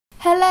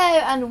Hello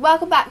and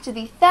welcome back to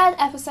the third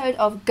episode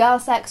of Girl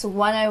Sex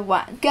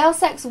 101. Girl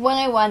Sex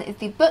 101 is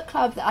the book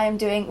club that I am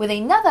doing with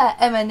another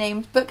Emma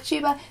named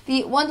booktuber,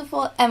 the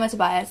wonderful Emma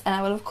Tobias, and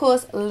I will of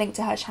course link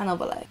to her channel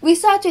below. We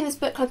started doing this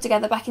book club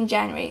together back in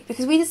January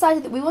because we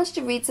decided that we wanted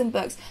to read some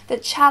books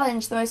that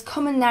challenge the most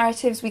common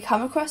narratives we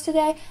come across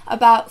today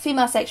about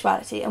female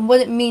sexuality and what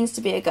it means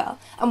to be a girl,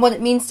 and what it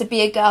means to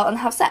be a girl and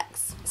have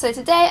sex. So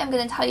today I'm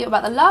going to tell you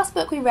about the last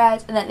book we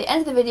read, and at the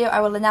end of the video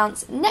I will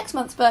announce next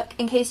month's book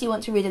in case you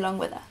want to read along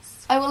with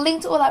us. I will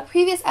link to all our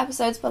previous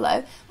episodes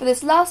below, but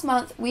this last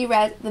month we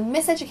read The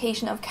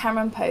Miseducation of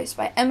Cameron Post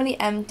by Emily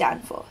M.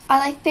 Danforth.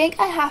 And I think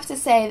I have to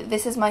say that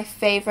this is my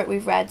favourite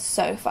we've read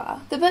so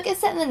far. The book is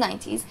set in the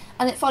 90s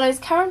and it follows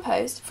Cameron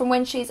Post from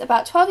when she's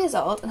about 12 years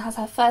old and has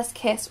her first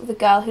kiss with a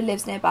girl who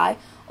lives nearby,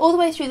 all the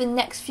way through the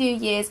next few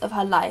years of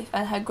her life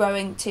and her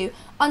growing to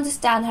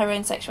understand her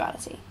own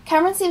sexuality.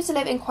 Cameron seems to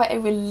live in quite a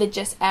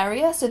religious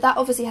area, so that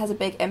obviously has a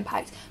big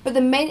impact, but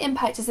the main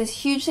impact is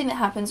this huge thing that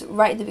happens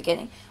right at the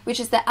beginning, which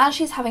is that as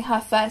she's having her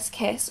first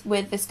kiss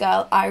with this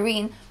girl,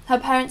 Irene, her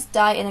parents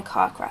die in a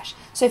car crash,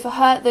 so for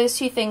her those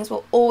two things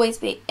will always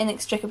be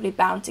inextricably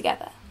bound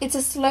together. It's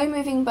a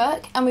slow-moving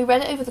book, and we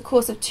read it over the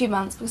course of 2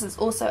 months because it's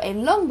also a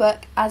long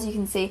book, as you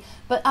can see,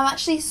 but I'm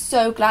actually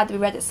so glad that we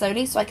read it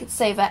slowly so I could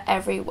savour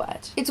every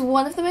word. It's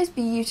one of the most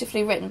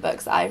beautifully written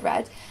books that I've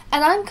read,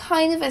 and I'm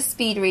kind of a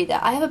speed reader.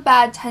 I have a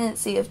bad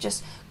tendency of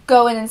just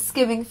going and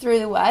skimming through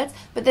the words,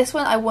 but this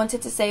one I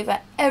wanted to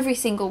savour every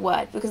single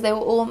word because they were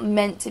all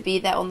meant to be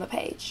there on the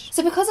page.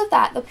 So because of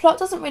that, the plot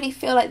doesn't really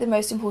feel like the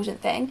most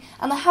important thing,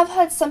 and I have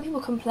heard some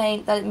people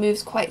complain that it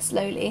moves quite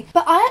slowly,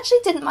 but I actually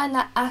didn't mind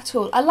that at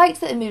all. I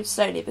liked that it moved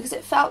slowly because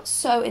it felt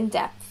so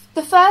in-depth.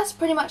 The first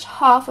pretty much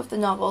half of the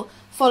novel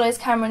follows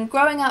Cameron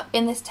growing up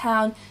in this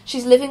town.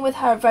 She's living with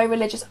her very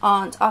religious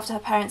aunt after her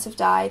parents have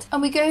died,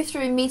 and we go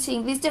through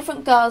meeting these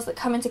different girls that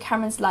come into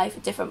Cameron's life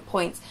at different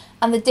points,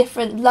 and the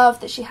different love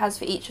that she has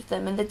for each of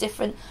them and the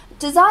different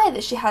desire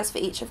that she has for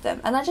each of them,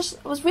 and I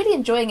just was really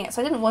enjoying it,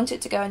 so I didn't want it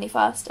to go any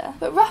faster.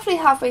 But roughly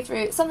halfway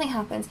through, something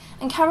happens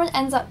and Cameron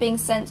ends up being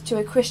sent to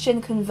a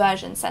Christian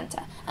conversion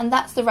centre, and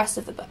that's the rest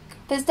of the book.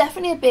 There's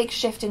definitely a big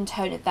shift in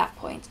tone at that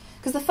point,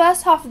 because the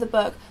first half of the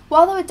book,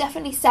 while there were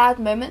definitely sad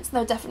moments and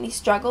there were definitely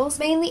struggles,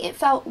 mainly it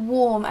felt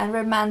warm and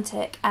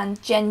romantic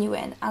and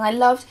genuine, and I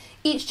loved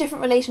each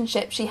different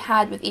relationship she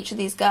had with each of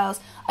these girls.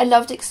 I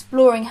loved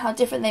exploring how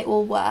different they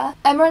all were.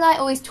 Emma and I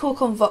always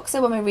talk on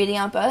Voxer when we're reading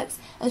our books,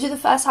 and through the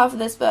first half of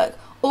this book,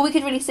 all we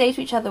could really say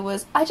to each other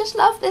was, I just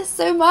love this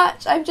so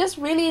much, I'm just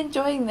really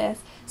enjoying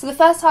this. So the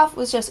first half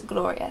was just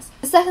glorious.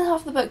 The second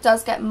half of the book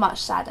does get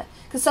much sadder,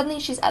 because suddenly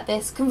she's at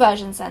this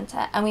conversion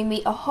centre and we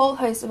meet a whole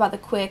host of other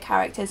queer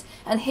characters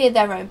and hear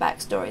their own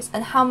backstories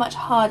and how much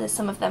harder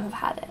some of them have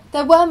had it.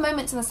 There were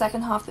moments in the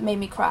second half that made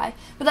me cry,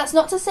 but that's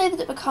not to say that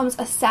it becomes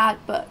a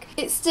sad book.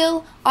 It's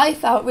still, I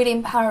felt, really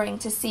empowering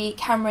to see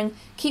Cameron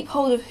keep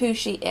hold of who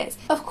she is.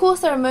 Of course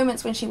there are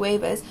moments when she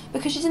wavers,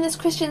 because she's in this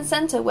Christian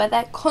centre where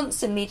they're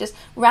constantly just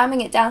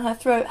ramming it down her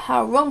throat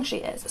how wrong she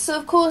is. So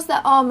of course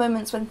there are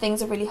moments when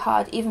things are really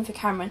hard, even for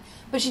Cameron,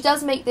 but she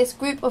does make this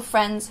group of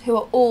friends who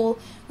are all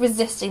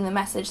resisting the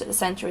message that the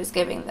centre is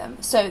giving them.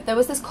 So there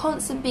was this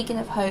constant beacon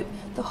of hope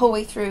the whole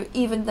way through,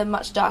 even the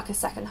much darker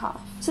second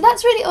half. So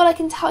that's really all I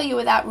can tell you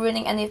without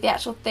ruining any of the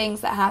actual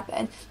things that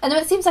happen. I know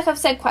it seems like I've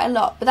said quite a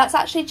lot, but that's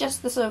actually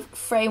just the sort of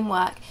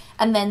framework,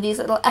 and then these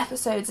little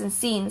episodes and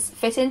scenes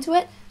fit into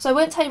it. So I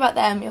won't tell you about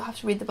them, you'll have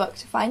to read the book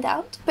to find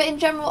out. But in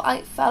general,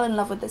 I fell in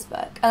love with this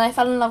book, and I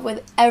fell in love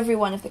with every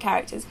one of the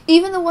characters,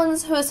 even the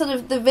ones who are sort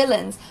of the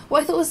villains.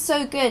 What I thought was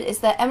so good is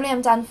that Emily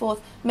M.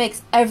 Danforth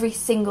makes every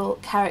single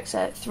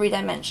character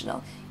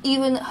three-dimensional.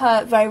 Even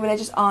her very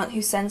religious aunt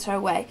who sends her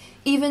away,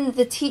 even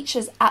the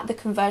teachers at the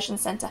conversion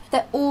centre,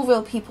 they're all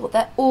real people,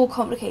 they're all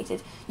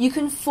complicated. You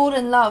can fall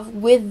in love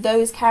with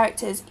those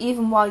characters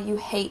even while you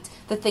hate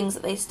the things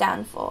that they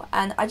stand for,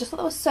 and I just thought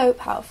that was so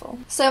powerful.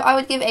 So I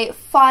would give a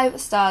 5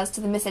 stars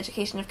to The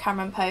Miseducation of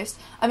Cameron Post.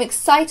 I'm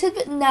excited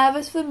but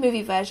nervous for the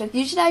movie version.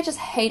 Usually I just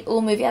hate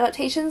all movie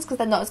adaptations because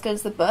they're not as good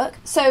as the book,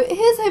 so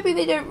here's hoping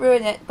they don't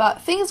ruin it,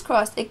 but fingers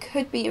crossed it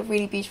could be a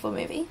really beautiful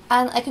movie.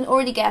 And I can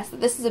already guess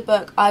that this is a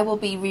book I will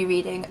be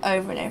rereading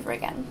over and over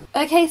again.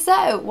 Okay,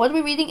 so what are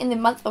we reading in the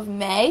month of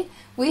May?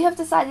 We have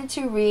decided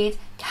to read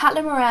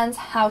Caitlin Moran's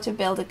How to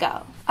Build a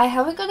Girl. I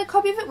haven't got a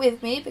copy of it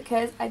with me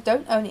because I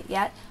don't own it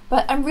yet,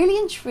 but I'm really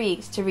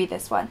intrigued to read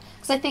this one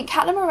because I think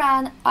Caitlin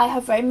Moran I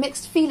have very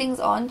mixed feelings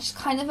on. She's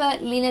kind of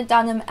a Lena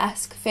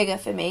Dunham-esque figure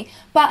for me,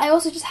 but I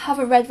also just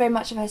haven't read very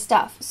much of her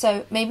stuff,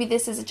 so maybe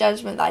this is a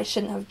judgment that I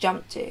shouldn't have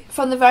jumped to.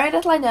 From the very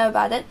little I know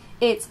about it,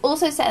 it's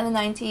also set in the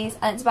 90s,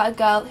 and it's about a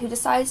girl who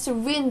decides to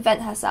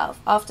reinvent herself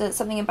after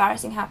something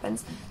embarrassing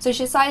happens. So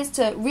she decides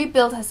to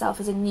rebuild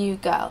herself as a new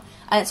girl,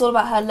 and it's all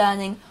about her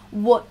learning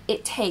what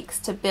it takes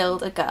to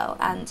build a girl,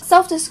 and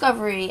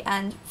self-discovery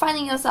and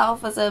finding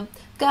yourself as a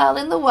girl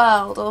in the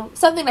world or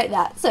something like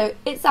that. So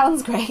it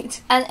sounds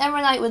great. And Emma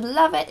and I would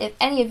love it if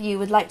any of you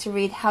would like to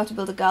read How to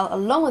Build a Girl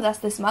along with us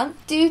this month.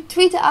 Do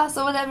tweet at us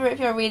or whatever if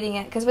you're reading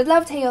it, because we'd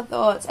love to hear your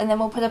thoughts, and then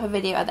we'll put up a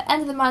video at the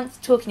end of the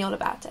month talking all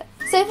about it.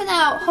 So for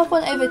now, hop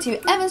on over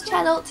to Emma's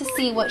channel to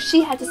see what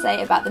she had to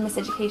say about the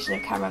Miseducation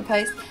of Cameron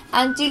Post,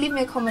 and do leave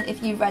me a comment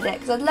if you've read it,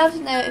 because I'd love to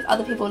know if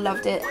other people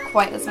loved it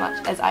quite as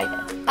much as I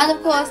did. And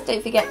of course,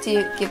 don't forget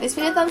to give this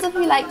video a thumbs up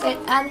if you liked it,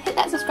 and hit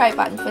that subscribe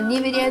button for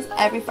new videos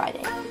every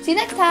Friday. See you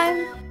next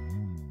time!